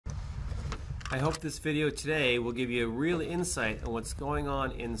I hope this video today will give you a real insight on what's going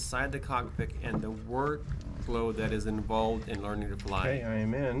on inside the cockpit and the workflow that is involved in learning to fly. Okay, I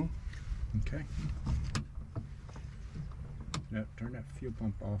am in. Okay. Yep, turn that fuel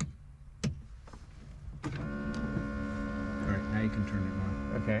pump off. Alright, now you can turn it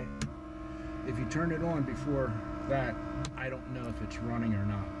on. Okay. If you turn it on before that, I don't know if it's running or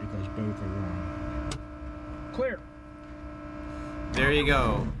not because both are wrong. Clear! There you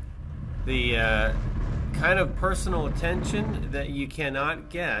go. The kind of personal attention that you cannot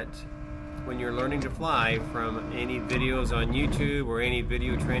get when you're learning to fly from any videos on YouTube or any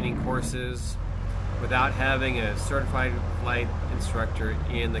video training courses without having a certified flight instructor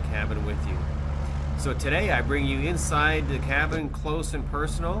in the cabin with you. So today I bring you inside the cabin close and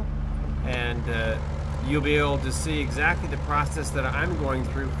personal, and you'll be able to see exactly the process that I'm going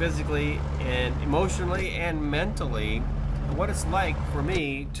through physically and emotionally and mentally, and what it's like for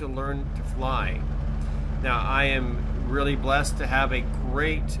me to learn to fly. Now, I am really blessed to have a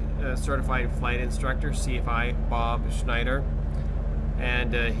great certified flight instructor, CFI Bob Schneider,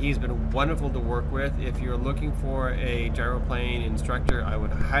 and he's been wonderful to work with. If you're looking for a gyroplane instructor, I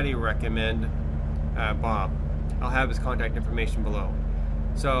would highly recommend Bob. I'll have his contact information below.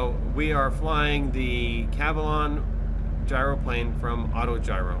 So we are flying the Cavalon Gyroplane from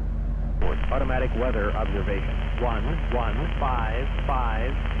AutoGyro. Automatic weather observation.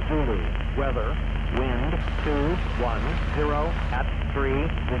 1155 Zulu. Weather. Wind 210 at 3.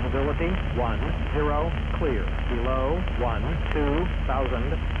 Visibility 10 clear. Below 12,000.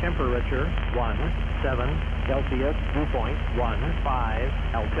 Temperature 17 Celsius. Dew point 15.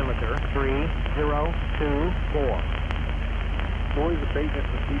 Altimeter 3024. Noise abatement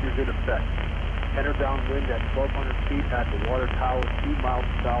procedures in effect. Enter downwind at 1,200 feet at the water tower 2 miles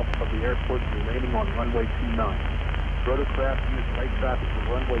south of the airport and landing on runway 29. Rotorcraft use light traffic for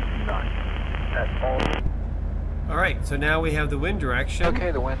runway 29. At all. Alright, so now we have the wind direction.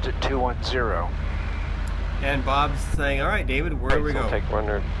 Okay, the wind's at 210. And Bob's saying, alright David, where do we go? Take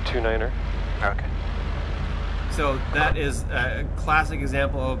runner 29er. Okay. So that is a classic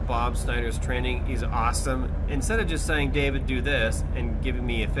example of Bob Snyder's training. He's awesome. Instead of just saying, David, do this, and giving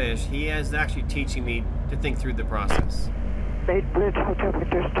me a fish, he is actually teaching me to think through the process. Bay Bridge, Hotel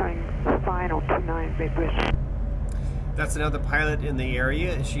Victor, starting final 29, Bay Bridge. That's another pilot in the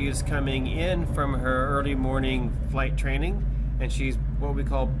area. She is coming in from her early morning flight training, and she's what we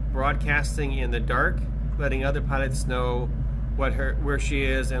call broadcasting in the dark, letting other pilots know where she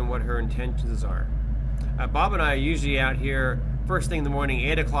is and what her intentions are. Bob and I are usually out here first thing in the morning,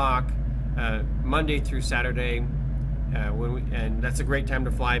 8 o'clock, Monday through Saturday, and that's a great time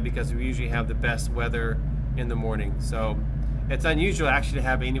to fly because we usually have the best weather in the morning. So it's unusual actually to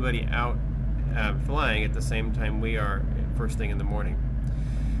have anybody out flying at the same time we are first thing in the morning.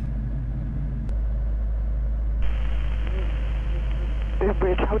 Bay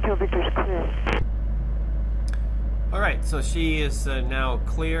Bridge, Hotel Victor's clear. All right, so she is now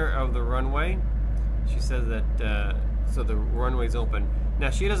clear of the runway. She says that, so the runway's open.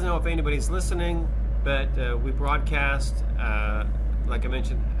 Now, she doesn't know if anybody's listening, but we broadcast, like I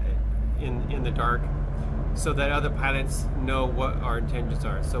mentioned, in the dark, so that other pilots know what our intentions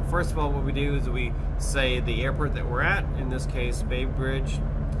are. So first of all, what we do is we say the airport that we're at, in this case, Bay Bridge.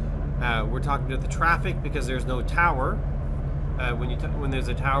 We're talking to the traffic because there's no tower. When there's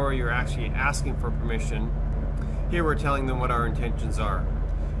a tower, you're actually asking for permission. Here we're telling them what our intentions are.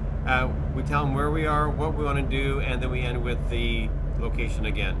 We tell them where we are, what we want to do, and then we end with the location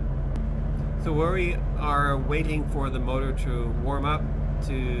again. So where we are waiting for the motor to warm up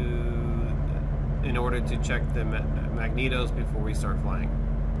in order to check the magnetos before we start flying.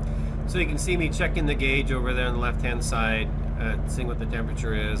 So you can see me checking the gauge over there on the left-hand side, seeing what the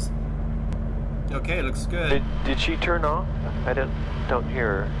temperature is. Okay, looks good. Did she turn off? I don't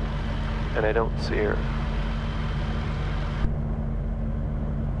hear her, and I don't see her.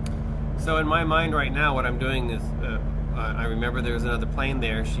 So in my mind right now, what I'm doing is, I remember there was another plane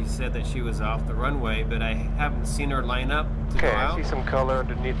there. She said that she was off the runway, but I haven't seen her line up to go out. Okay, I see some color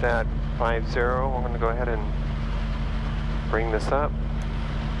underneath that 50. I'm going to go ahead and bring this up.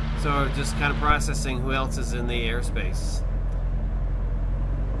 So just kind of processing who else is in the airspace.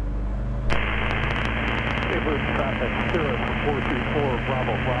 Bay traffic, Cirrus 434,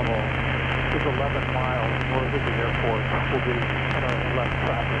 Bravo, Bravo. Is 11 miles north of the airport. We'll be left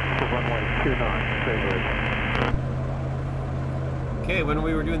traffic for runway 29, Bay Bridge. Okay, when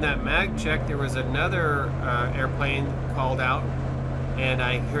we were doing that mag check, there was another airplane called out, and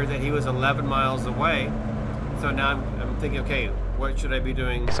I heard that he was 11 miles away. So now I'm thinking, okay, what should I be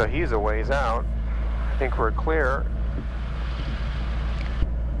doing? So he's a ways out. I think we're clear.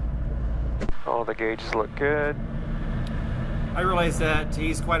 All the gauges look good. I realize that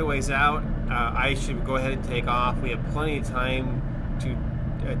he's quite a ways out. I should go ahead and take off. We have plenty of time to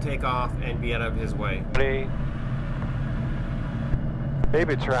take off and be out of his way. Baby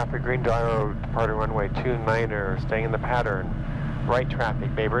traffic, green gyro, departing runway 29er, staying in the pattern. Right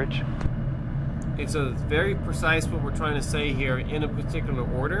traffic, Bay Bridge. Okay, so it's very precise what we're trying to say here in a particular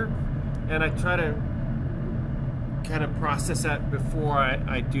order, and I try to kind of process that before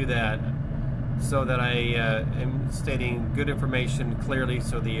I do that, so that I am stating good information clearly,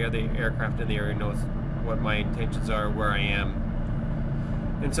 so the aircraft in the area knows what my intentions are, where I am,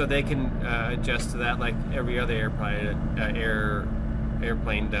 and so they can adjust to that like every other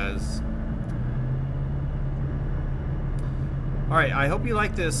airplane does. All right, I hope you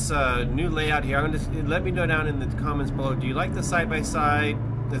like this new layout here. I'm gonna let me know down in the comments below. Do you like the side-by-side?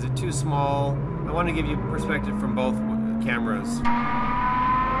 Is it too small? I want to give you perspective from both cameras.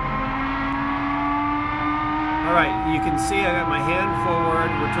 All right, you can see I got my hand forward.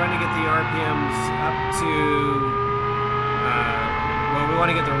 We're trying to get the RPMs up to, well, we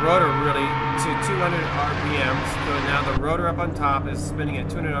want to get the rotor really to 200 RPMs. So now the rotor up on top is spinning at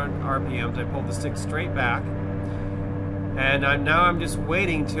 200 RPMs. I pulled the stick straight back. And now I'm just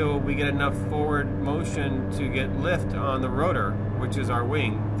waiting till we get enough forward motion to get lift on the rotor, which is our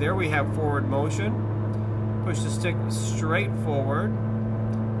wing. There we have forward motion. Push the stick straight forward.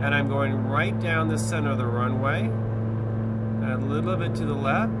 And I'm going right down the center of the runway. A little bit to the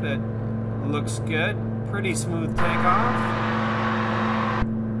left. It looks good. Pretty smooth takeoff.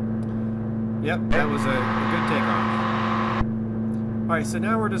 Yep, that was a good takeoff. Alright, so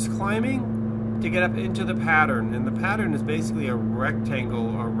now we're just climbing to get up into the pattern. And the pattern is basically a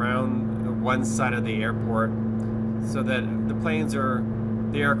rectangle around one side of the airport, so that the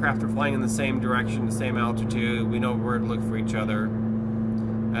aircraft are flying in the same direction, the same altitude. We know where to look for each other.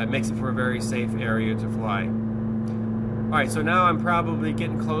 It makes it for a very safe area to fly. Alright, so now I'm probably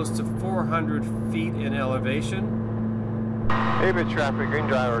getting close to 400 feet in elevation. Bay traffic, green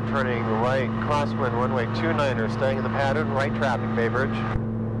gyro, turning right, crosswind, runway 29er, staying in the pattern, right traffic, Bay Bridge.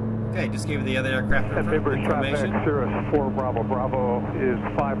 Okay, just gave the other aircraft Bay Bridge information. traffic, Cirrus 4 Bravo Bravo is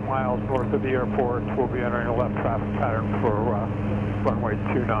 5 miles north of the airport. We'll be entering a left traffic pattern for runway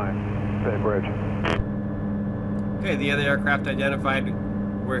 29, Bay Bridge. Okay, the other aircraft identified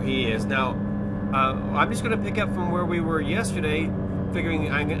where he is. Now, I'm just going to pick up from where we were yesterday, figuring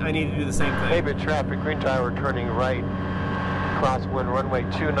I need to do the same thing. Bay Bridge traffic, green gyro, turning right, crosswind, runway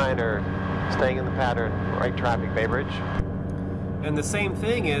 29er, staying in the pattern, right traffic, Bay Bridge. And the same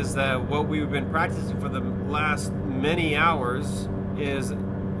thing is that what we've been practicing for the last many hours is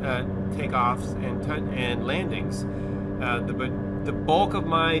takeoffs and landings. The bulk of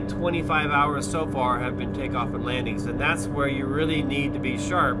my 25 hours so far have been takeoff and landings, and that's where you really need to be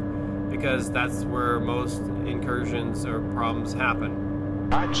sharp, because that's where most incursions or problems happen.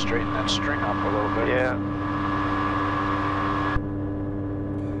 I'd straighten that string up a little bit. Yeah.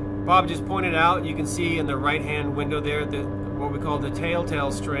 Bob just pointed out, you can see in the right-hand window there what we call the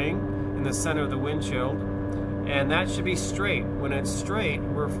telltale string in the center of the windshield, and that should be straight. When it's straight,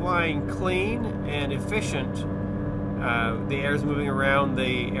 we're flying clean and efficient. The air is moving around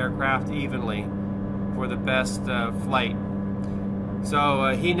the aircraft evenly for the best flight.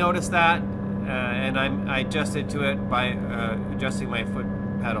 So he noticed that, and I adjusted to it by adjusting my foot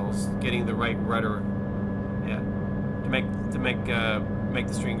pedals, getting the right rudder, to make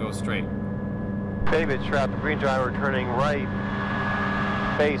the string go straight. Bay Bridge traffic, green gyro, turning right,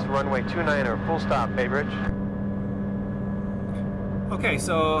 base runway 29er, full stop, Bay Bridge. Okay,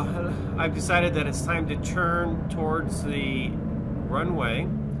 so I've decided that it's time to turn towards the runway,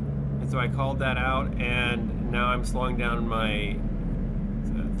 and so I called that out, and now I'm slowing down my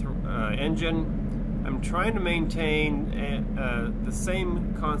engine. I'm trying to maintain the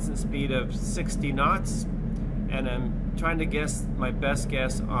same constant speed of 60 knots, and I'm trying to guess my best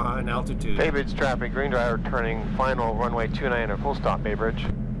guess on altitude. Bay Bridge traffic, green gyro, turning final runway 29er, full stop, Bay Bridge.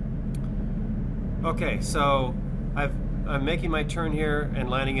 Okay, so I'm making my turn here and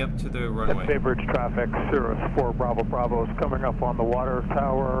lining up to the runway. Bay Bridge traffic, Cirrus 4 Bravo Bravo is coming up on the water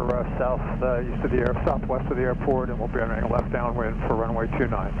tower southwest of the airport, and we'll be entering a left downwind for runway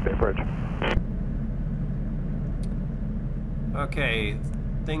 29, Bay Bridge. Okay,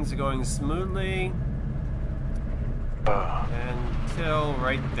 things are going smoothly until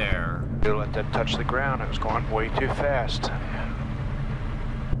right there. You let that touch the ground. It was going way too fast.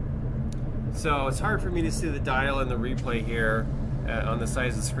 So it's hard for me to see the dial in the replay here on the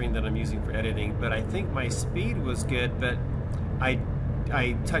size of the screen that I'm using for editing, but I think my speed was good, but I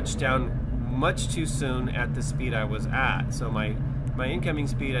touched down much too soon at the speed I was at. So my incoming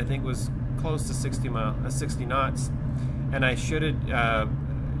speed, I think, was close to 60 knots, and I should have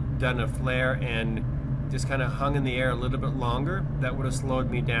done a flare and just kind of hung in the air a little bit longer. That would have slowed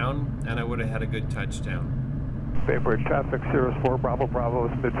me down, and I would have had a good touchdown. Bay Bridge traffic, Cirrus 4 Bravo Bravo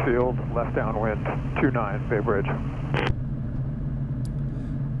is midfield, left downwind, 29 Bay Bridge.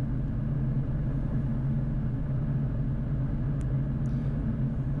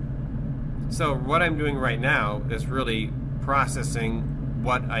 So what I'm doing right now is really processing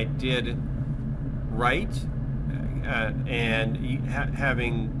what I did right, and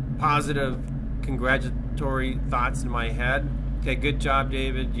having positive congratulatory thoughts in my head. Okay, good job,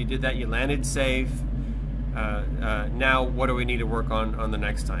 David. You did that. You landed safe. Now what do we need to work on the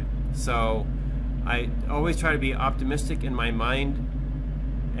next time? So I always try to be optimistic in my mind,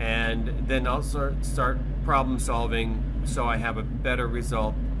 and then also start problem solving so I have a better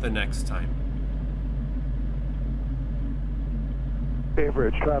result the next time. Bay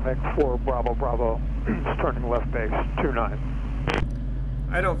Bridge traffic 4 Bravo Bravo is turning left base 29.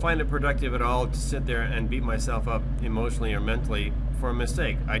 I don't find it productive at all to sit there and beat myself up emotionally or mentally for a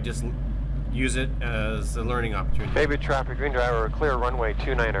mistake. I just use it as a learning opportunity. Bay Bridge traffic, green driver, clear runway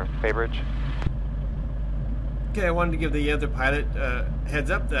 29er, Bay Bridge. Okay, I wanted to give the other pilot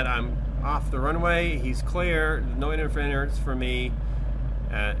heads up that I'm off the runway. He's clear, no interference for me,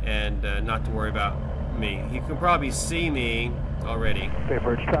 and not to worry about me. He can probably see me already. Bay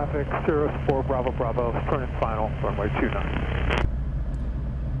Bridge traffic, Cirrus 4 Bravo Bravo, turning final, runway 29.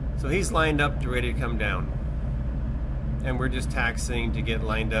 So he's lined up to ready to come down. And we're just taxiing to get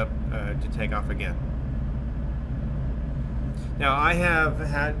lined up to take off again. Now I have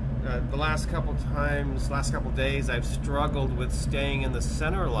had the last couple days, I've struggled with staying in the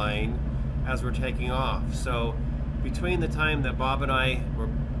center line as we're taking off. So between the time that Bob and I were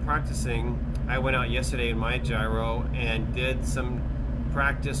practicing, I went out yesterday in my gyro and did some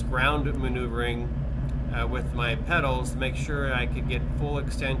practice ground maneuvering with my pedals to make sure I could get full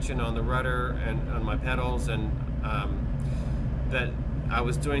extension on the rudder and on my pedals, and that I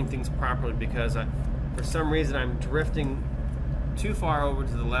was doing things properly, because for some reason I'm drifting too far over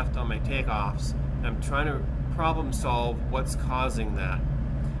to the left on my takeoffs. I'm trying to problem solve what's causing that.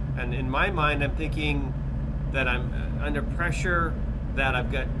 And in my mind, I'm thinking that I'm under pressure, that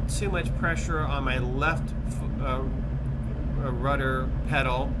I've got too much pressure on my left rudder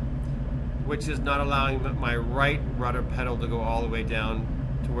pedal, which is not allowing my right rudder pedal to go all the way down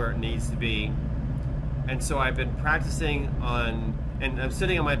to where it needs to be. And so I've been practicing on, and I'm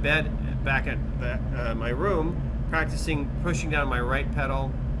sitting on my bed back at my room, practicing pushing down my right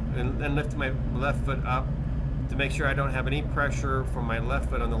pedal and lifting my left foot up to make sure I don't have any pressure from my left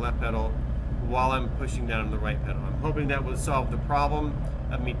foot on the left pedal while I'm pushing down on the right pedal. I'm hoping that will solve the problem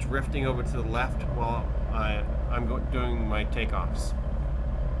of me drifting over to the left while I'm doing my takeoffs.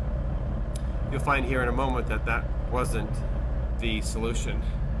 You'll find here in a moment that that wasn't the solution.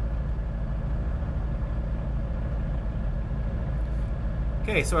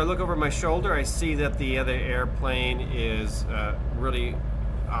 Okay, so I look over my shoulder, I see that the other airplane is really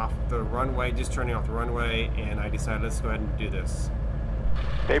off the runway, just turning off the runway, and I decided let's go ahead and do this.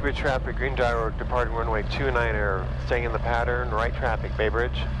 Bay Bridge traffic, green gyro, departing runway 29er, staying in the pattern, right traffic, Bay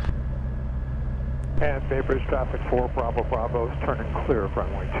Bridge. And Bay Bridge traffic 4 Bravo Bravo is turning clear of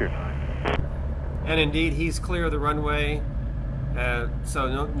runway 29. And indeed, he's clear of the runway,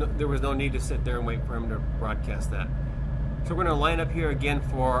 so there was no need to sit there and wait for him to broadcast that. So we're going to line up here again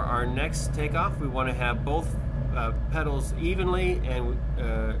for our next takeoff. We want to have both pedals evenly, and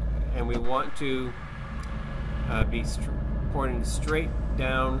we want to be pointing straight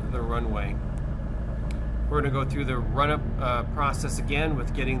down the runway. We're going to go through the run-up process again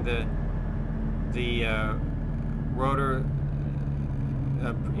with getting the rotor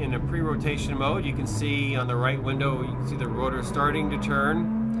in a pre-rotation mode. You can see on the right window, you can see the rotor starting to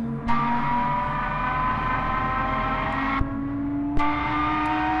turn.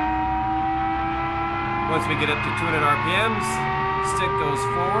 Once we get up to 200 RPMs, stick goes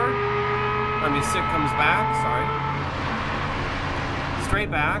forward. Stick comes back, sorry. Straight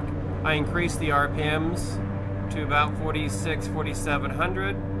back. I increase the RPMs to about 46,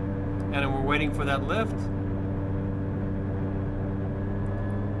 4700, and we're waiting for that lift.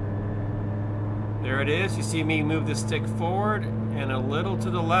 There it is. You see me move the stick forward and a little to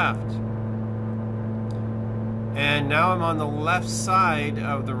the left. And now I'm on the left side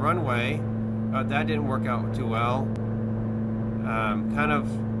of the runway. That didn't work out too well. Kind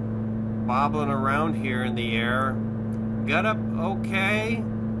of bobbling around here in the air. Got up okay,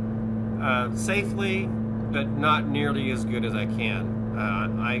 safely, but not nearly as good as I can.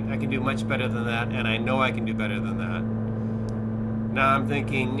 I can do much better than that, and I know I can do better than that. Now I'm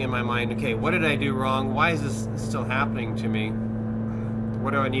thinking in my mind, okay, what did I do wrong? Why is this still happening to me?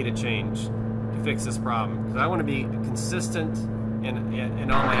 What do I need to change to fix this problem? Because I want to be consistent in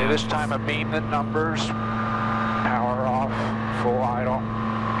all my This time I'm meeting the numbers. Power off, full idle.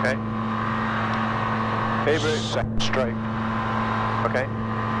 Okay. Bay Bridge. Second stripe. Okay.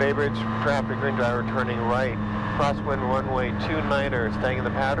 Bay Bridge traffic, green driver turning right. Crosswind runway 29er, staying in the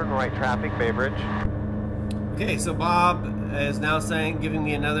pattern, right traffic, Bay Bridge. Okay, so Bob is now giving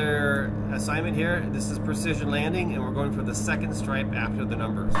me another assignment here. This is precision landing, and we're going for the second stripe after the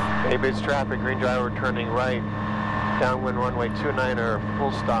numbers. Bay Bridge traffic, green driver turning right. Downwind runway 29er,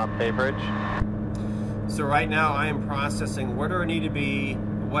 full stop, Bay Bridge. So right now I am processing where do I need to be,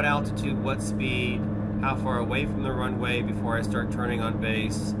 what altitude, what speed, how far away from the runway before I start turning on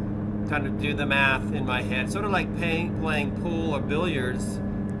base. Kind of do the math in my head, sort of like playing pool or billiards,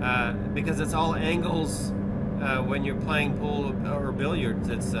 because it's all angles when you're playing pool or billiards.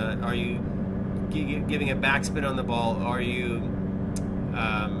 It's are you giving a backspin on the ball? Are you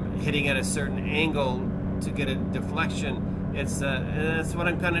hitting at a certain angle to get a deflection? It's and that's what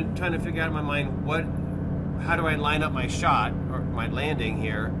I'm kind of trying to figure out in my mind. How do I line up my shot or my landing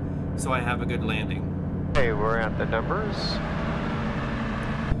here so I have a good landing? Okay, we're at the numbers.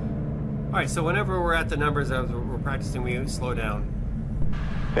 All right, so whenever we're at the numbers as we're practicing, we slow down.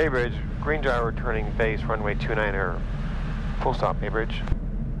 Bay Bridge, green gyro turning base, runway 29er, full stop, Bay Bridge.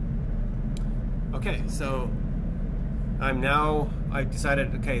 Okay, so I've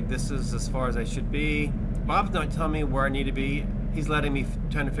decided, okay, this is as far as I should be. Bob's not telling me where I need to be. He's letting me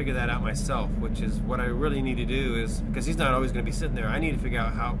trying to figure that out myself, which is what I really need to do, is because he's not always going to be sitting there. I need to figure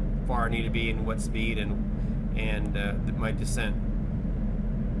out how far I need to be and what speed and my descent.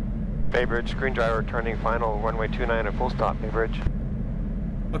 Bay Bridge, green gyro turning final, runway 29er, full stop, Bay Bridge.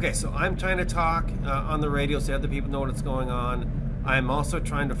 Okay, so I'm trying to talk on the radio so other people know what's going on. I'm also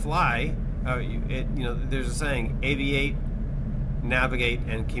trying to fly. There's a saying, aviate, navigate,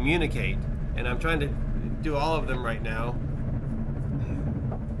 and communicate. And I'm trying to do all of them right now.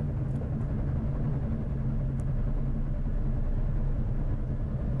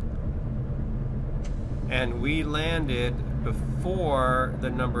 And we landed before the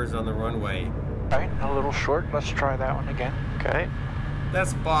numbers on the runway. All right, a little short. Let's try that one again. Okay.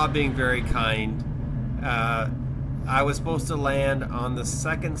 That's Bob being very kind. I was supposed to land on the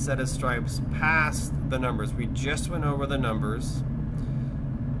second set of stripes past the numbers. We just went over the numbers.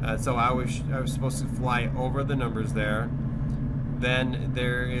 So I was supposed to fly over the numbers there. Then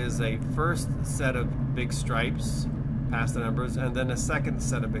there is a first set of big stripes past the numbers, and then a second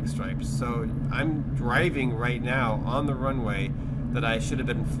set of big stripes. So I'm driving right now on the runway that I should have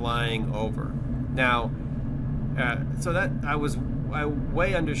been flying over. Now, so that I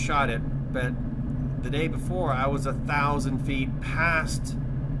way undershot it, but the day before I was 1,000 feet past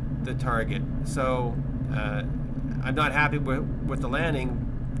the target. So I'm not happy with the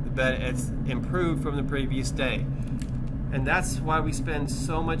landing, but it's improved from the previous day. And that's why we spend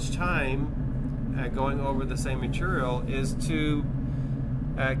so much time going over the same material, is to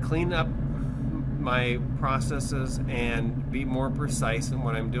clean up my processes and be more precise in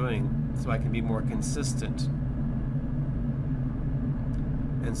what I'm doing so I can be more consistent.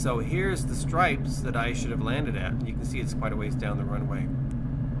 And so here's the stripes that I should have landed at. You can see it's quite a ways down the runway.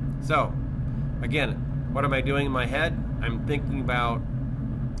 So again, what am I doing in my head? I'm thinking about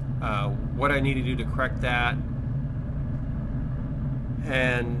what I need to do to correct that.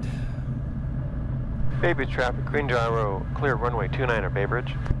 And Bay Bridge traffic, green gyro, clear runway 29er, Bay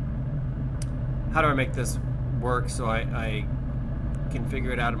Bridge. how do I make this work so I can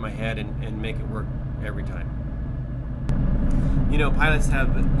figure it out in my head and make it work every time? You know, pilots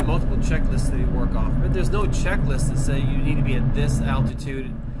have multiple checklists that you work off, but there's no checklist that say you need to be at this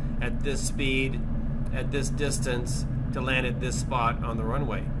altitude, at this speed, at this distance to land at this spot on the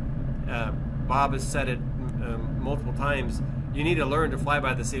runway. Bob has said it multiple times, you need to learn to fly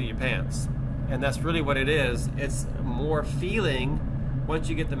by the seat of your pants. And that's really what it is. It's more feeling. Once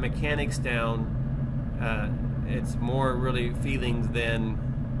you get the mechanics down, it's more really feelings than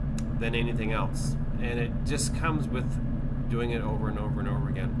anything else. And it just comes with doing it over and over and over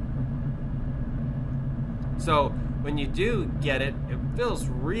again. So when you do get it, it feels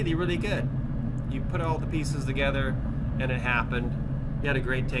really, really good. You put all the pieces together and it happened. You had a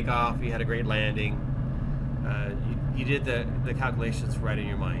great takeoff, you had a great landing. You did the calculations right in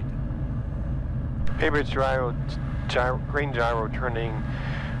your mind. Bay Bridge green gyro turning,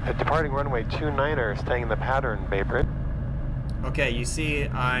 departing runway 29er, staying in the pattern, Bay Bridge. Okay, you see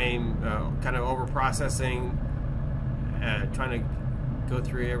I'm kind of over processing, trying to go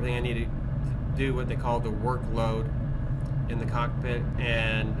through everything I need to do, what they call the workload. in the cockpit,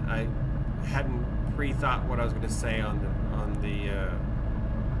 and I hadn't pre-thought what I was going to say on the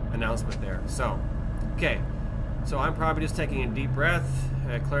announcement there. So, okay, so I'm probably just taking a deep breath,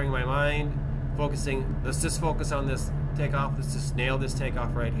 clearing my mind, focusing. Let's just focus on this takeoff. Let's just nail this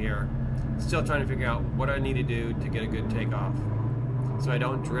takeoff right here. Still trying to figure out what I need to do to get a good takeoff, so I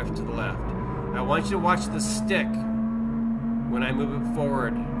don't drift to the left. I want you to watch the stick when I move it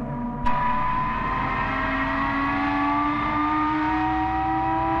forward.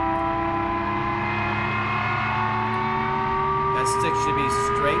 That stick should be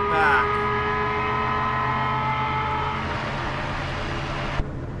straight back.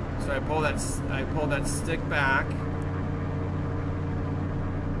 So I pull that stick back.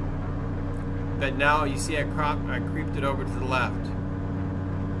 But now you see I creeped it over to the left.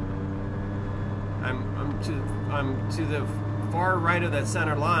 I'm to the far right of that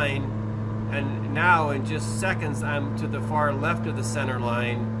center line, and now in just seconds I'm to the far left of the center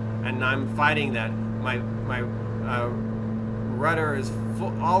line, and I'm fighting that. My rudder is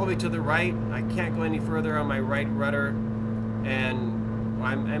all the way to the right. I can't go any further on my right rudder, and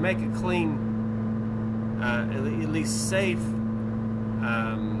I make a clean, at least safe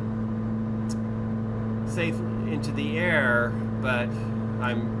into the air, but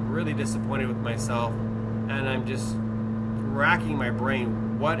I'm really disappointed with myself, and I'm just racking my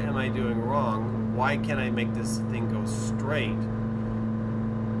brain. What am I doing wrong? Why can't I make this thing go straight?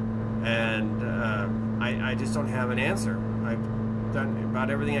 And I just don't have an answer. I've done about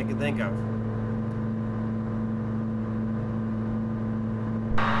everything I can think of.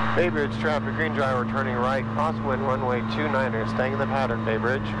 Bay Bridge traffic, green gyro turning right, crosswind runway 29er, staying in the pattern, Bay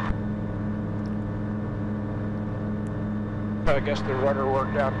Bridge. I guess the rudder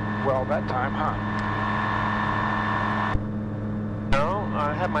worked out well that time, huh? No,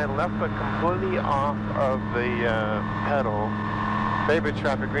 I had my left foot completely off of the pedal. Bay Bridge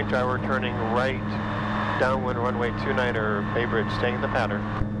traffic, green gyro turning right, downwind runway 29er, Bay Bridge, staying in the pattern.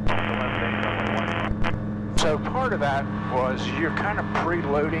 So part of that was you're kind of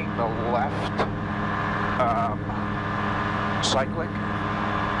preloading the left cyclic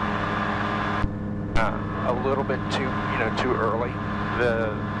a little bit too early.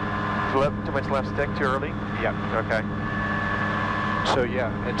 Too much left stick too early? Yeah. Okay. So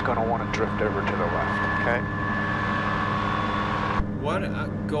yeah, it's going to want to drift over to the left. Okay. What a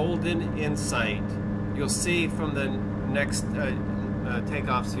golden insight. You'll see from the next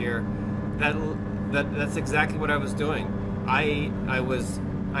takeoffs here that's exactly what I was doing. I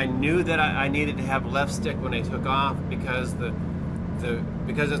knew that I needed to have left stick when I took off, because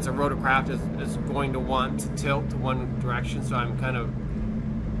because it's a rotorcraft, it's going to want to tilt to one direction, so I'm kind of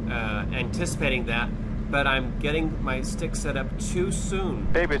anticipating that, but I'm getting my stick set up too soon.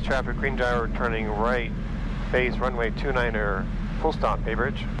 Bay Bridge traffic, green gyro turning right, base runway 29er, full stop, Bay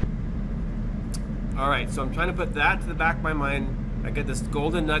Bridge. Alright, so I'm trying to put that to the back of my mind. I get this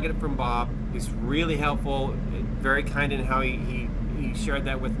golden nugget from Bob. He's really helpful, very kind in how he shared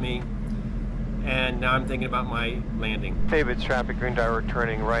that with me. And now I'm thinking about my landing. Bay Bridge traffic, green gyro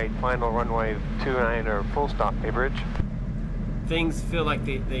turning right, final runway 29er, full stop, Bay Bridge. Things feel like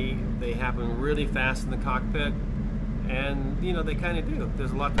they happen really fast in the cockpit, and they kind of do.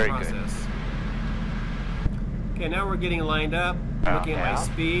 There's a lot to process. Okay, now we're getting lined up, looking at my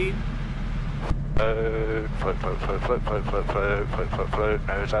speed. Float,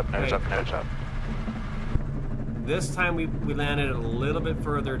 nose up, nose up, nose up. This time we landed a little bit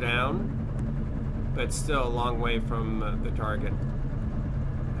further down, but still a long way from the target.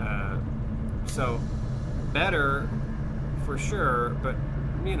 So better for sure, but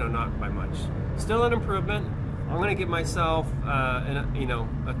not by much. Still an improvement. I'm going to give myself a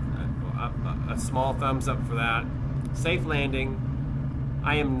small thumbs up for that. Safe landing.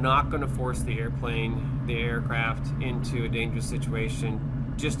 I am not going to force the aircraft into a dangerous situation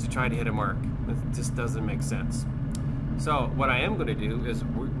just to try to hit a mark. It just doesn't make sense. So what I am going to do is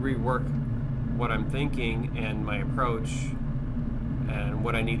rework what I'm thinking and my approach and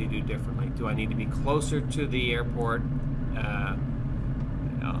what I need to do differently. Do I need to be closer to the airport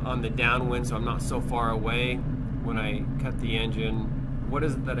on the downwind so I'm not so far away when I cut the engine? What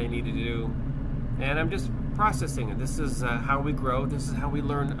is it that I need to do? And I'm just processing it. This is how we grow. This is how we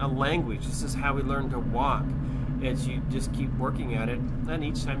learn a language. This is how we learn to walk. As you just keep working at it, and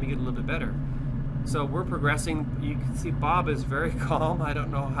each time you get a little bit better. So we're progressing. You can see Bob is very calm. I don't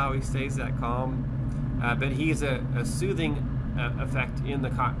know how he stays that calm, but he's a soothing effect in the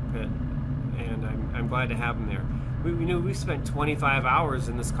cockpit, and I'm glad to have him there. We spent 25 hours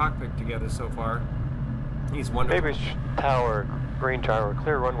in this cockpit together so far. He's wonderful. Bay Bridge Tower, green gyro,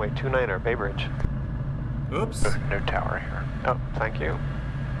 clear runway 29er, Bay Bridge. Oops. New tower here. Oh, thank you.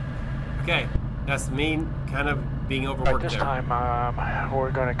 Okay, that's me kind of being overworked This there. time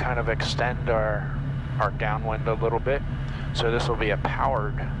we're going to kind of extend our downwind a little bit. So this will be a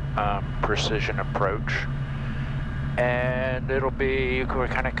powered precision approach. And it'll be, we're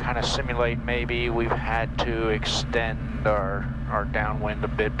kind of simulate maybe we've had to extend our downwind a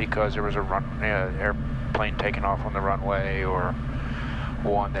bit because there was a airplane taking off on the runway, or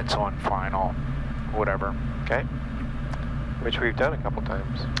one that's on final, whatever. Okay. Which we've done a couple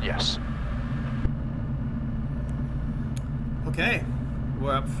times. Yes. Okay,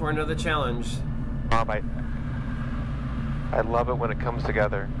 we're up for another challenge. Bob, I love it when it comes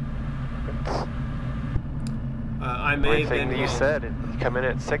together. It's I may have everything been that you wrong. said. You come in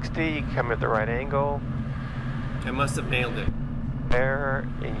at 60, you come at the right angle, I must have nailed it. there,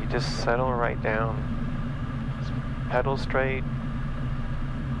 and you just settle right down. Pedal straight.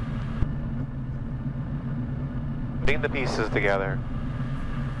 Putting the pieces together.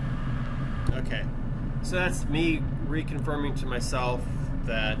 Okay, so that's me reconfirming to myself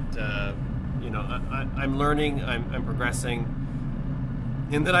that you know, I'm learning, I'm progressing,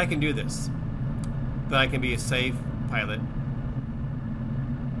 and that I can do this. That I can be a safe pilot.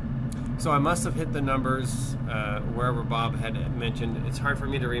 So I must have hit the numbers wherever Bob had mentioned. It's hard for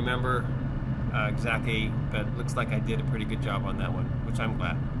me to remember exactly, but it looks like I did a pretty good job on that one, which I'm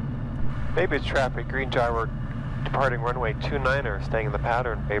glad. Maybe it's traffic, green gyro, departing runway 29er, staying in the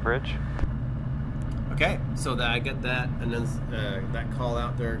pattern, Bay Bridge. Okay, so that I get that and then that call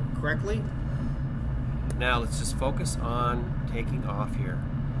out there correctly. Now let's just focus on taking off here.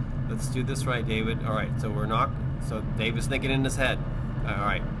 Let's do this right, David. All right, so we're not. So David's thinking in his head. All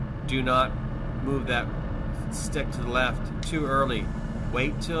right, do not move that stick to the left too early.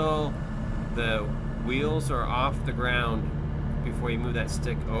 Wait till the wheels are off the ground before you move that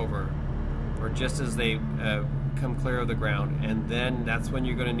stick over, or just as they come clear of the ground, and then that's when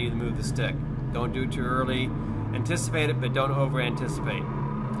you're going to need to move the stick. Don't do it too early. Anticipate it, but don't over-anticipate.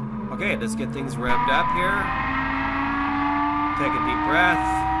 Okay, let's get things revved up here. Take a deep breath.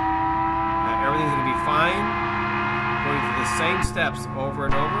 Everything's going to be fine. Going through the same steps over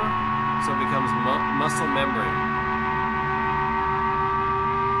and over, so it becomes muscle memory.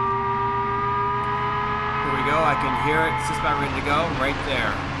 Here we go. I can hear it. It's just about ready to go. Right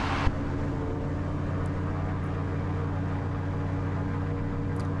there.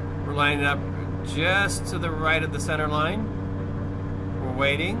 We're lining up just to the right of the center line. We're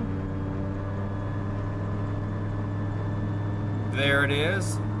waiting. There it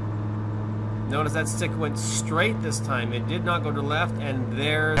is. Notice that stick went straight this time. It did not go to the left, and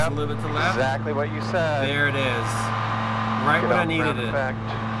there's a little bit to the left. Exactly what you said. There it is. Right when I needed it.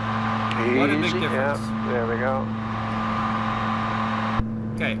 What a big difference. Yeah, there we go.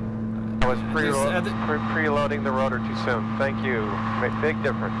 Okay. I was preloading the rotor too soon. Thank you. Made big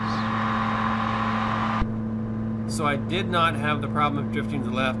difference. So I did not have the problem of drifting to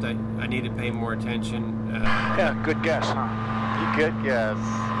the left. I need to pay more attention. Yeah, good guess, huh? Good guess.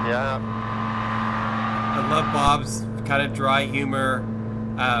 Yeah. I love Bob's kind of dry humor.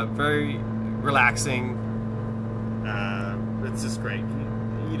 Very relaxing. It's just great.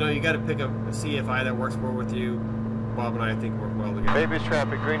 You know, you got to pick a CFI that works well with you. Bob and I think work well together. Bay Bridge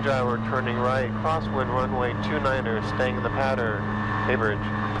traffic, green gyro, turning right, crosswind runway 29er, staying in the pattern, Bay Bridge.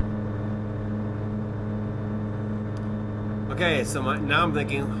 Okay, so now I'm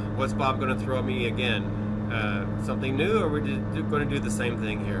thinking, what's Bob going to throw at me again? Something new, or we're just going to do the same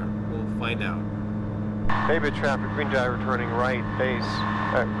thing here? We'll find out. Bay Bridge traffic, green gyro, turning right, base,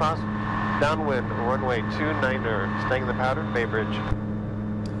 cross, downwind, runway 29er, staying in the pattern, Bay Bridge.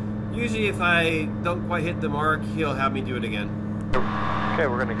 Usually if I don't quite hit the mark, he'll have me do it again. Okay,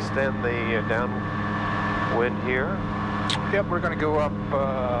 we're going to extend the downwind here. Yep, we're going to go up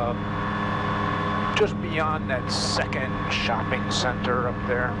just beyond that second shopping center up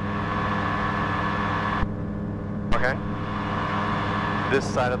there. Okay. This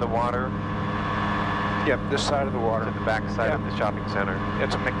side of the water. Yep, this side of the water. To the back side of the shopping center.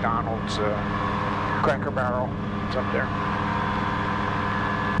 It's a McDonald's Cracker Barrel. It's up there.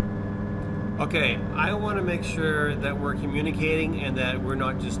 Okay, I want to make sure that we're communicating and that we're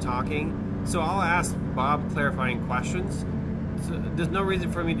not just talking. So I'll ask Bob clarifying questions. So there's no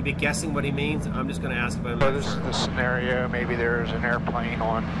reason for me to be guessing what he means. I'm just going to ask him. So this is the scenario. Maybe there's an airplane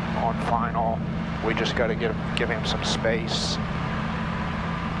on final. We just got to give him some space.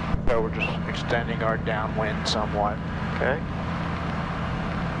 So we're just extending our downwind somewhat. Okay.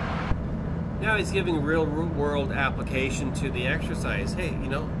 Now he's giving real world application to the exercise. Hey, you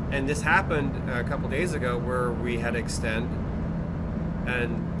know, and this happened a couple days ago where we had to extend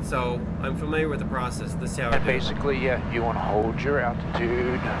And so I'm familiar with the process. This is how I And do it. basically, yeah, you want to hold your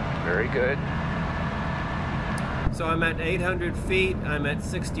altitude. Very good. So I'm at 800 feet, I'm at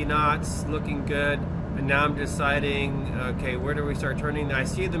 60 knots, looking good. And now I'm deciding, okay, where do we start turning? I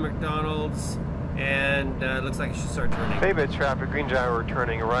see the McDonald's, and it looks like I should start turning. Bay Bridge traffic, green gyro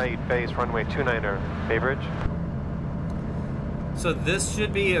turning right, base runway 29er, Bay Bridge. So this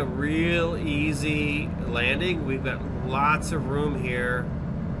should be a real easy landing. We've got lots of room here.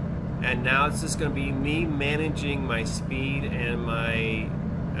 And now it's just going to be me managing my speed and my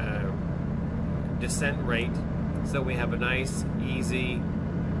descent rate, so we have a nice, easy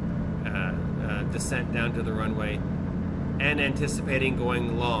descent down to the runway, and anticipating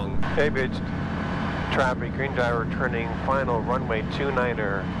going long. Bay Bridge traffic, green gyro turning final runway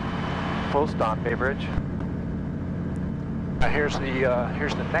 29er, full stop, Bay Bridge. Here's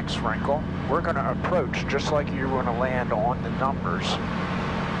the next wrinkle. We're going to approach just like you're going to land on the numbers,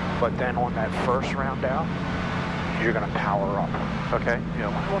 but then on that first round out, you're going to power up. Okay. You know,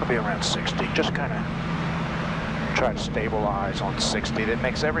 we want to be around 60. Just kind of try to stabilize on 60. That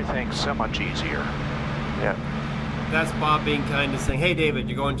makes everything so much easier. Yeah. That's Bob being kind and saying, hey David,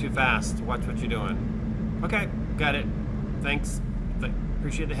 you're going too fast. Watch what you're doing. Okay, got it. Thanks.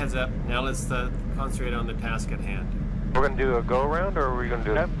 Appreciate the heads up. Now let's concentrate on the task at hand. We're going to do a go around, or are we going to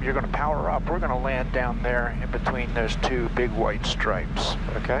do Nope, you're going to power up. We're going to land down there in between those two big white stripes.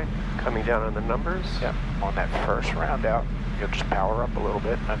 Okay. Coming down on the numbers. Yep. On that first round out, you'll just power up a little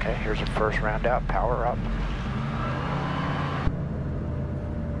bit. Okay, here's the first round out. Power up.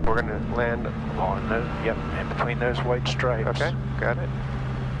 We're going to land On those, yep, in between those white stripes. Okay, got it.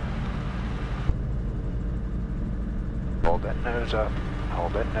 Hold that nose up.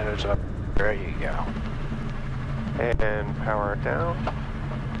 Hold that nose up. There you go. And power it down.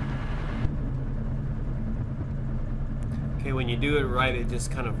 Okay, when you do it right, it just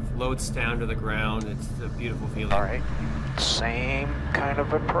kind of floats down to the ground. It's a beautiful feeling. All right. Same kind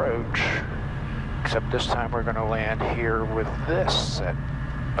of approach, except this time we're going to land here with this set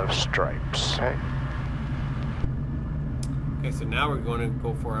of stripes. Okay. Okay, so now we're going to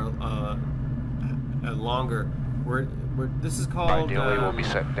go for a longer. This is called. Ideally, we'll be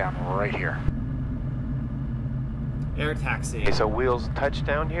setting down right here. Air taxi. Okay, so wheels touch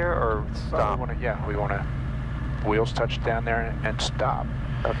down here or stop? We want to wheels touch down there and stop.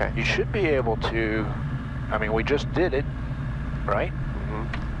 Okay. You should be able to. I mean, we just did it, right? Mm-hmm.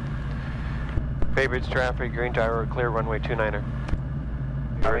 Bay Bridge traffic, green gyro, clear runway 29er.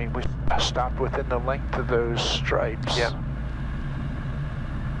 I mean, we stopped within the length of those stripes. Yeah.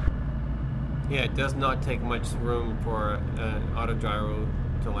 Yeah, it does not take much room for AutoGyro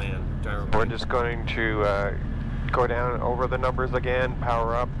to land. We're just going to go down over the numbers again,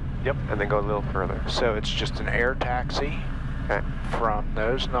 power up, Yep. and then go a little further. So it's just an air taxi Okay. from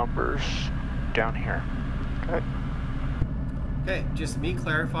those numbers down here. Okay. Okay, just me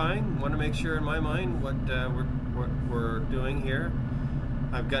clarifying. Want to make sure in my mind what we're doing here.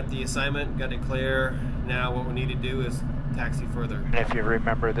 I've got the assignment, got it clear. Now what we need to do is taxi further. And if you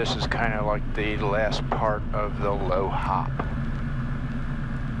remember, this is kind of like the last part of the low hop,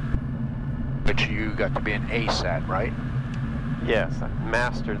 which you got to be an ace at, right? Yes, I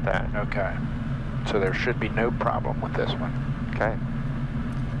mastered that. Okay. So there should be no problem with this one. Okay.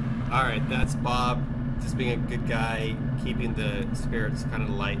 All right, that's Bob, just being a good guy, keeping the spirits kind of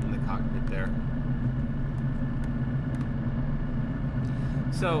light in the cockpit there.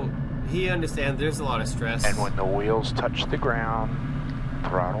 So he understands there's a lot of stress. And when the wheels touch the ground,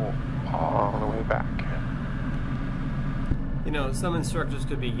 throttle all the way back. You know, some instructors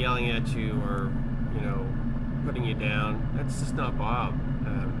could be yelling at you or, you know, putting you down. That's just not Bob.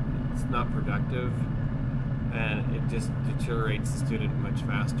 It's not productive, and it just deteriorates the student much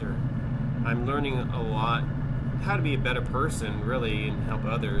faster. I'm learning a lot how to be a better person, really, and help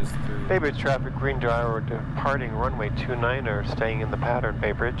others through... Bay Bridge traffic, green gyro, departing runway 29er, staying in the pattern,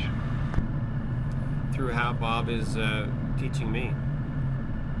 Bay Bridge. through how Bob is teaching me.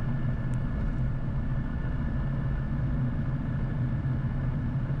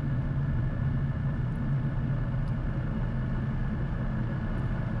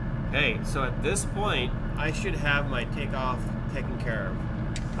 Okay, so at this point, I should have my takeoff taken care of.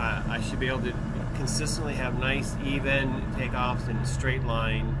 I should be able to consistently have nice, even takeoffs in a straight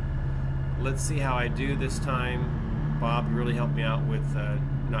line. Let's see how I do this time. Bob really helped me out with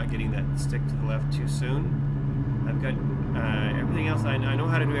not getting that stick to the left too soon. I've got everything else. I know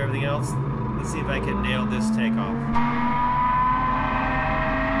how to do everything else. Let's see if I can nail this takeoff.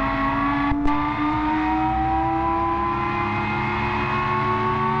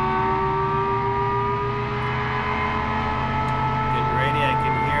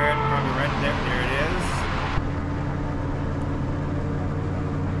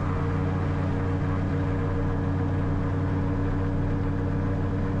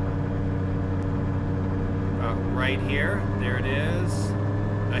 right here. There it is.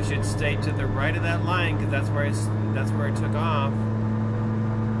 I should stay to the right of that line because that's where I took off.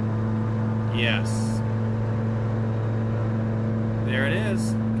 Yes. There it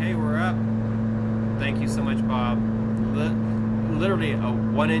is. Okay, we're up. Thank you so much, Bob. Literally a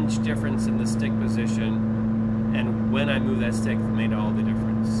 1-inch difference in the stick position, and when I move that stick made all the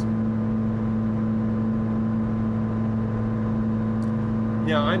difference.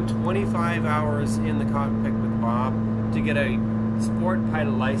 Now I'm 25 hours in the cockpit with Bob. To get a sport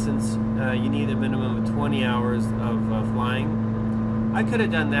pilot license, you need a minimum of 20 hours of flying. I could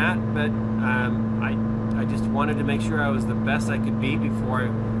have done that, but I just wanted to make sure I was the best I could be before I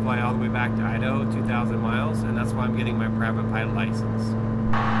fly all the way back to Idaho, 2,000 miles, and that's why I'm getting my private pilot license.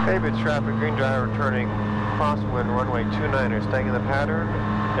 Hey-Bridge traffic, green gyro turning crosswind runway 29er, staying in the pattern.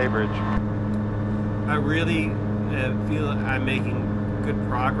 Hey-Bridge. I really feel I'm making good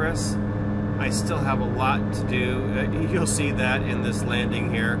progress. I still have a lot to do. You'll see that in this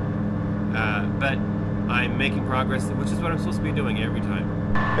landing here, but I'm making progress, which is what I'm supposed to be doing every time.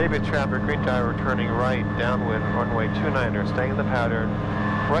 Hey-Bridge traffic, green gyro turning right, downwind, runway 29er, staying in the pattern,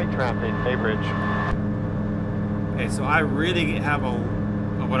 right traffic, Hey-Bridge. Okay, so I really have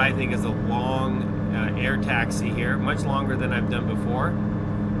what I think is a long air taxi here, much longer than I've done before.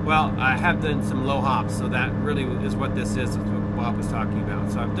 Well, I have done some low hops, so that really is what this is, what Bob was talking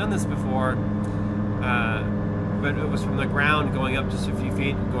about. So I've done this before, but it was from the ground going up just a few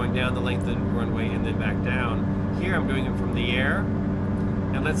feet, going down the length of the runway and then back down. Here I'm doing it from the air,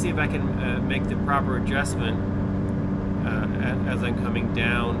 and let's see if I can make the proper adjustment as I'm coming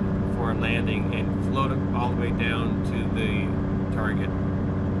down for a landing and float all the way down to the target.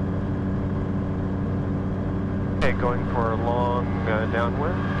 Okay, going for a long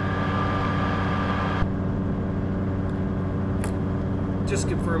downwind. Just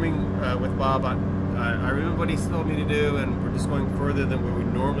confirming with Bob, I remember what he's told me to do, and we're just going further than what we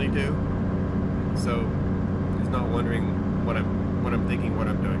normally do. So he's not wondering what I'm thinking, what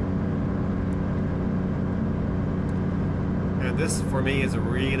I'm doing. And this, for me, is a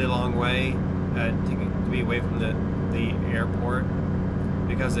really long way to be away from the airport,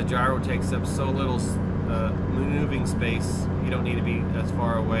 because the gyro takes up so little maneuvering space. You don't need to be as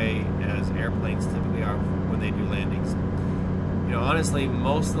far away as airplanes typically are when they do landings. You know, honestly,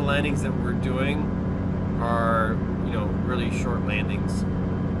 most of the landings that we're doing are, you know, really short landings.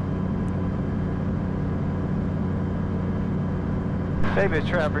 Hey-Bridge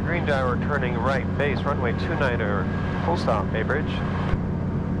traffic, green gyro turning right, base, runway 29er, full stop, Hey-Bridge.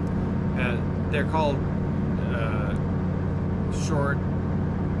 They're called short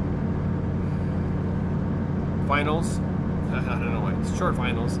finals. I don't know why. It's short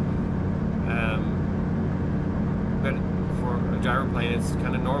finals. But for a gyroplane, it's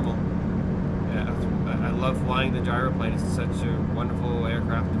kind of normal. I love flying the gyroplane. It's such a wonderful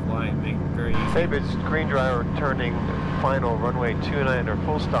aircraft to fly and make it very easy. Hey-Bridge, green gyro turning final, runway 29er,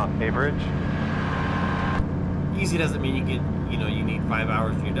 full stop, Hey-Bridge. Easy doesn't mean you need 5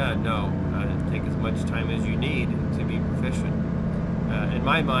 hours and you're done. No, take as much time as you need to be proficient. In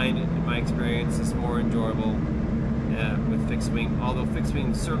my mind, in my experience, it's more enjoyable with fixed wing. Although fixed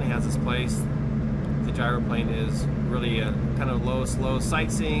wing certainly has its place, the gyroplane is really a kind of low, slow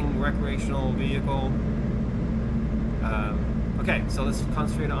sightseeing, recreational vehicle. Okay, so let's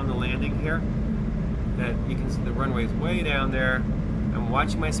concentrate on the landing here. That you can see the runway's way down there. I'm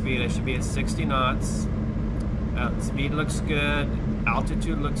watching my speed. I should be at 60 knots. Speed looks good.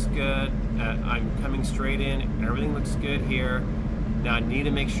 Altitude looks good. I'm coming straight in. Everything looks good here. Now I need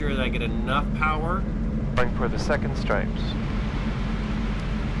to make sure that I get enough power. Going for the second stripes.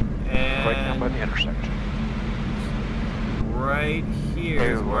 And right down by the intersection. Right here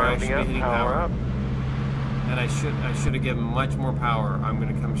is where I should be hitting power up. And I should have given much more power. I'm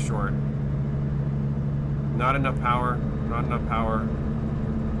going to come short. Not enough power. Not enough power.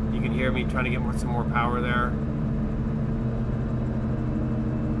 You can hear me trying to get some more power there.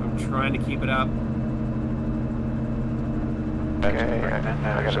 I'm trying to keep it up. Okay, I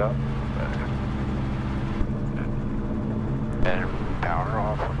got it up. And power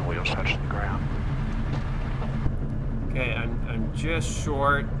off when the wheels touch the ground. Okay, I'm just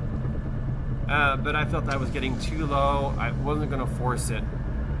short, but I felt I was getting too low. I wasn't going to force it.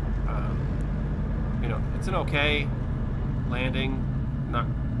 You know, it's an okay landing,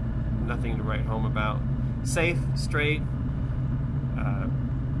 nothing to write home about. Safe, straight.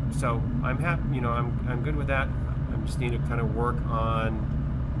 So I'm happy. You know, I'm good with that. I just need to kind of work on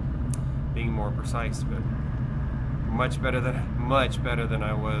being more precise, but much better than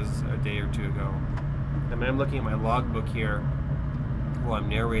I was a day or two ago. I mean, I'm looking at my logbook here while I'm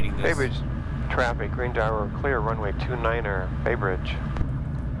narrating this. Hey-Bridge traffic, green gyro clear, runway 29er, Bay Bridge.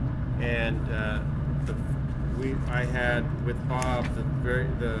 And I had with Bob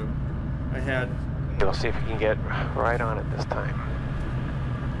We'll see if we can get right on it this time.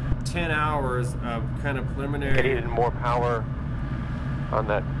 10 hours of kind of preliminary. It needed more power on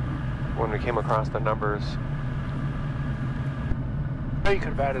that when we came across the numbers. You could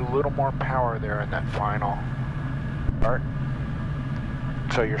have added a little more power there in that final part.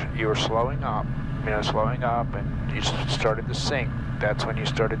 So you were slowing up, and you started to sink. That's when you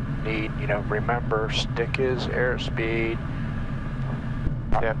started to need, remember, stick is airspeed.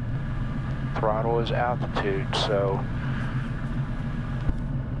 Yeah. Throttle is altitude, so.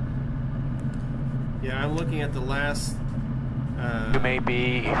 Yeah, I'm looking at the last. You may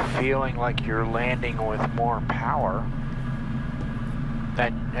be feeling like you're landing with more power.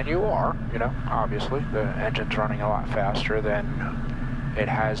 And you are, obviously. The engine's running a lot faster than it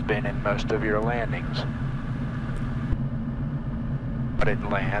has been in most of your landings. But it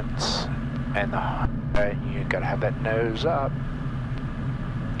lands, and you gotta have that nose up.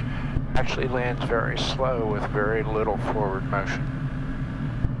 Actually lands very slow with very little forward motion.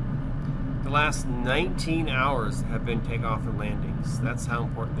 The last 19 hours have been takeoff and landings. That's how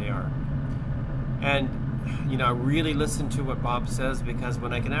important they are. And I really listen to what Bob says, because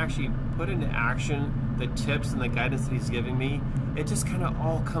when I can actually put into action the tips and the guidance that he's giving me, it just kind of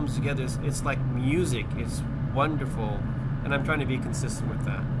all comes together. It's like music. It's wonderful, and I'm trying to be consistent with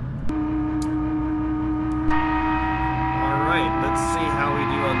that. All right, let's see how we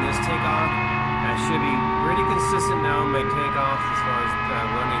do on this takeoff. I should be pretty consistent now in my takeoff as far as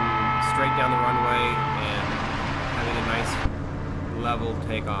running straight down the runway and having a nice level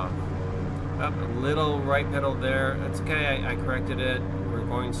takeoff. Up a little right pedal there. That's okay. I corrected it. We're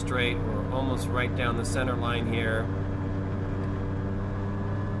going straight. We're almost right down the center line here.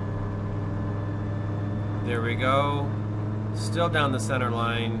 There we go. Still down the center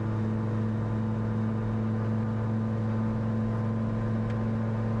line.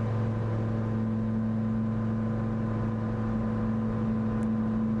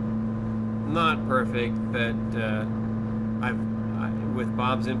 Not perfect, but with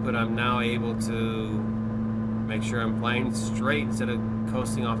Bob's input, I'm now able to make sure I'm flying straight instead of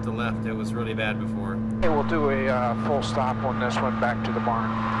coasting off to the left. It was really bad before. Hey, we'll do a full stop on this one back to the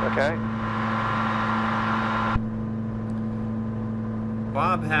barn. Okay.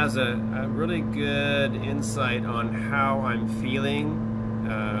 Bob has a really good insight on how I'm feeling,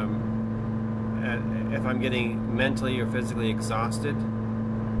 if I'm getting mentally or physically exhausted.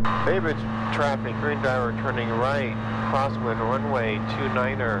 Bay Bridge traffic, green gyro turning right, crosswind, runway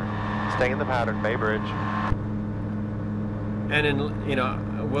 29er, stay in the pattern, Bay Bridge.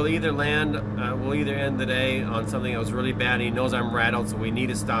 And we'll either end the day on something that was really bad and he knows I'm rattled, so we need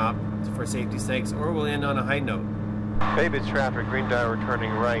to stop for safety's sakes, or we'll end on a high note. Bay Bridge traffic, green gyro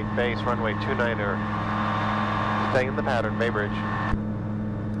turning right, base, runway 29er, stay in the pattern, Bay Bridge.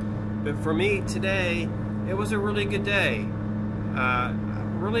 But for me today, it was a really good day.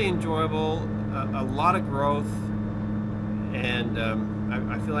 Really enjoyable, a lot of growth, and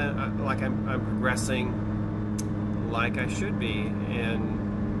I feel like I'm progressing like I should be.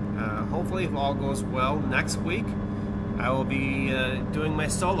 And hopefully, if all goes well, next week I will be doing my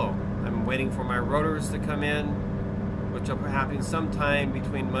solo. I'm waiting for my rotors to come in, which will happen sometime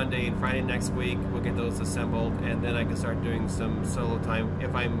between Monday and Friday next week. We'll get those assembled, and then I can start doing some solo time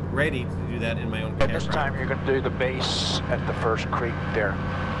if I'm ready to do that in my own And this time you're going to do the base at the first creek there.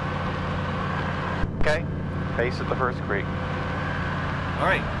 Okay, base at the first creek. All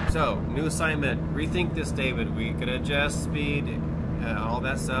right, so new assignment. Rethink this, David. We could adjust speed, all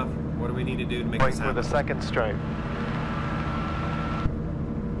that stuff. What do we need to do to make this happen? With a second stripe.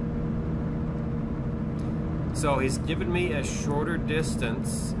 So he's given me a shorter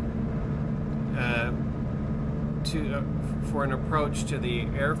distance for an approach to the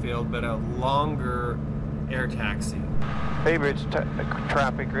airfield, but a longer air taxi. Bay Bridge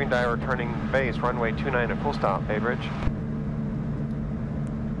traffic, green gyro turning base, runway 29 at full stop, Bay Bridge.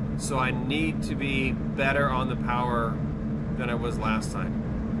 So I need to be better on the power than I was last time.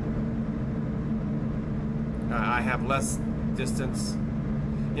 I have less distance.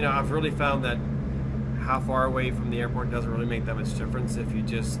 I've really found that how far away from the airport doesn't really make that much difference if you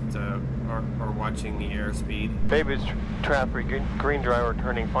just are watching the airspeed. Bay Bridge traffic, green gyro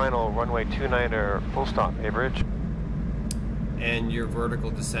turning final, runway 29er, full stop, Bay Bridge. And your vertical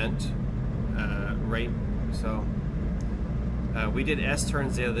descent rate. So we did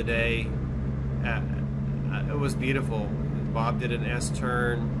S-turns the other day. It was beautiful. Bob did an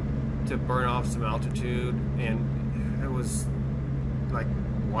S-turn to burn off some altitude, and it was like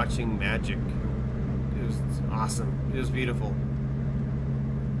watching magic. It was awesome. It was beautiful.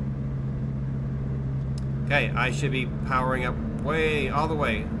 Okay, I should be powering up way all the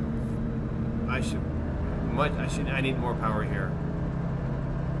way. I need more power here.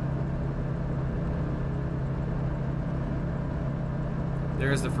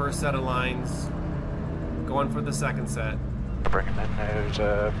 There's the first set of lines. Going for the second set. Bringing that nose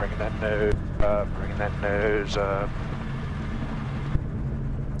up, bringing that nose up, bringing that nose up.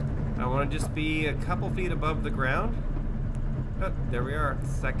 I want to just be a couple feet above the ground. Oh, there we are.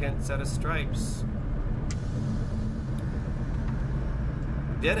 Second set of stripes.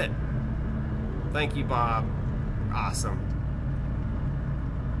 Did it. Thank you, Bob. Awesome.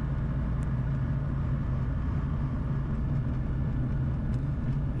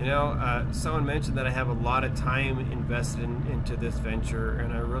 You know, someone mentioned that I have a lot of time invested into this venture,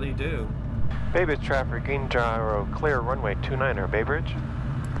 and I really do. Bay Bridge traffic, green gyro, clear runway 29er, Bay Bridge.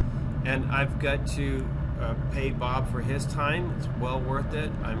 And I've got to pay Bob for his time. It's well worth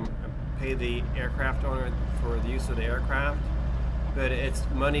it. I pay the aircraft owner for the use of the aircraft, but it's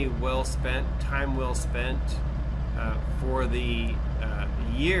money well spent, time well spent for the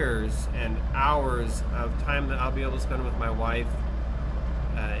years and hours of time that I'll be able to spend with my wife,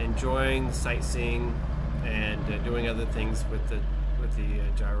 enjoying sightseeing and doing other things with the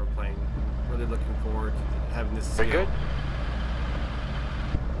gyroplane. I'm really looking forward to having this. Very good.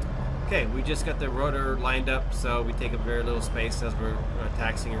 Okay, we just got the rotor lined up, so we take up very little space as we're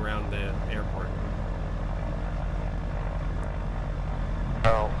taxiing around the airport.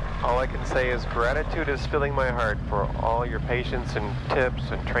 Well, all I can say is gratitude is filling my heart for all your patience and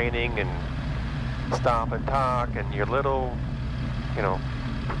tips and training and stop and talk and your little, you know,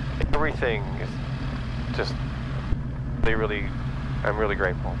 everything is just really, I'm really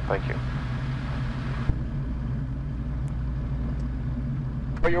grateful. Thank you.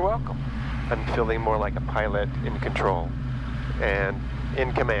 Well, you're welcome. I'm feeling more like a pilot in control and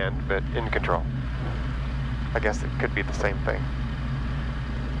in command, but in control. I guess it could be the same thing.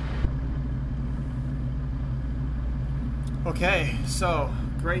 Okay, so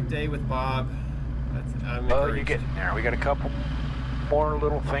great day with Bob. Oh, you're getting there. We got a couple more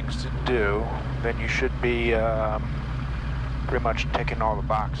little things to do. Then you should be pretty much ticking all the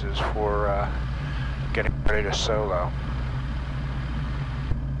boxes for getting ready to solo.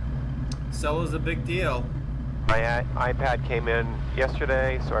 Solo's a big deal. My iPad came in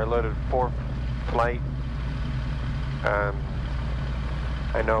yesterday, so I loaded 4 flight.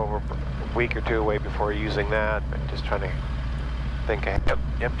 I know we're a week or two away before using that, but just trying to think ahead.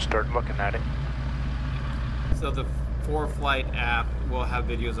 Yep, start looking at it. So the 4Flight app will have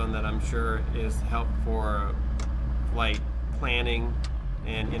videos on that, I'm sure, is help for flight planning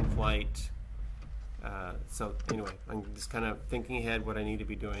and in-flight. So anyway, I'm just kind of thinking ahead what I need to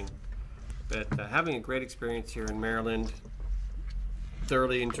be doing. But having a great experience here in Maryland,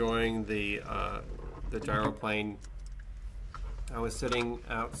 thoroughly enjoying the gyroplane. I was sitting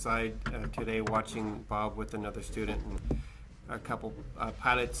outside today watching Bob with another student, and a couple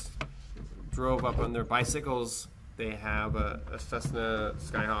pilots drove up on their bicycles. They have a Cessna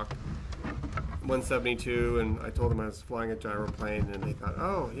Skyhawk 172, and I told them I was flying a gyroplane, and they thought,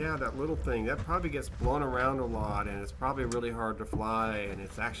 oh yeah, that little thing, that probably gets blown around a lot, and it's probably really hard to fly, and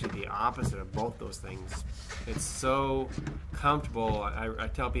it's actually the opposite of both those things. It's so comfortable. I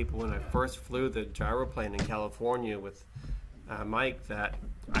tell people when I first flew the gyroplane in California with Mike that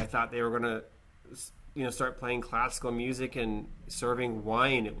I thought they were going to start playing classical music and serving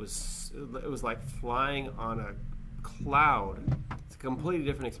wine. It was like flying on a cloud. It's a completely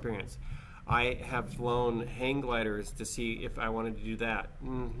different experience. I have flown hang gliders to see if I wanted to do that.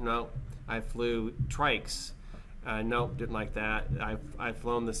 No. I flew trikes. Nope, didn't like that. I've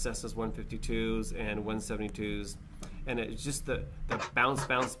flown the Cessnas 152s and 172s, and it's just the bounce,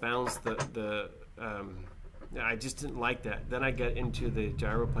 I just didn't like that. Then I get into the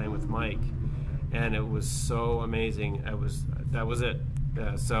gyroplane with Mike, and it was so amazing. That was it.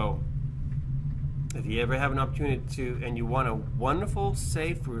 So if you ever have an opportunity to, and you want a wonderful,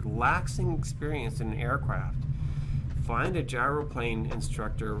 safe, relaxing experience in an aircraft, find a gyroplane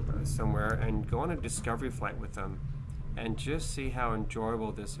instructor somewhere and go on a discovery flight with them and just see how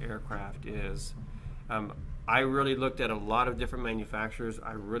enjoyable this aircraft is. I really looked at a lot of different manufacturers.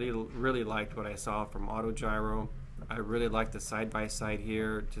 I really liked what I saw from AutoGyro. I really liked the side-by-side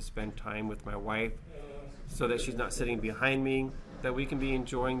here to spend time with my wife so that she's not sitting behind me, that we can be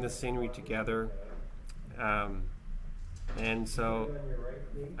enjoying the scenery together. And so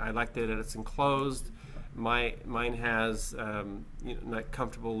I liked it that it's enclosed. Mine has like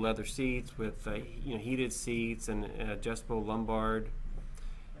comfortable leather seats with heated seats and adjustable lumbar.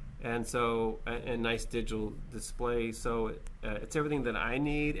 And so, a nice digital display. So it's everything that I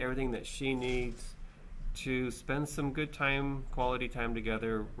need, everything that she needs to spend some good time, quality time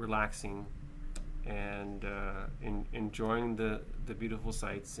together, relaxing and enjoying the beautiful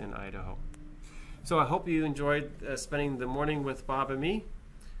sights in Idaho. So I hope you enjoyed spending the morning with Bob and me,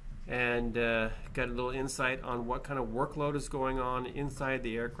 and got a little insight on what kind of workload is going on inside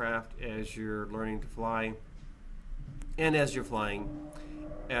the aircraft as you're learning to fly. And as you're flying,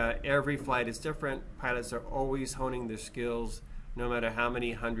 every flight is different. Pilots are always honing their skills, no matter how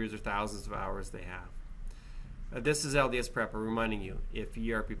many hundreds or thousands of hours they have. This is LDS Prepper reminding you, if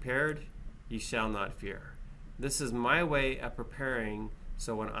ye are prepared, ye shall not fear. This is my way of preparing,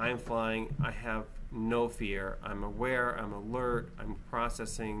 so when I'm flying, I have no fear. I'm aware, I'm alert, I'm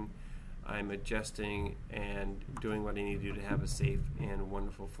processing, I'm adjusting, and doing what I need to do to have a safe and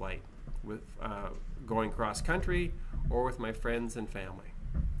wonderful flight, with going cross country or with my friends and family.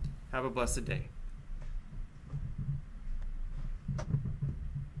 Have a blessed day.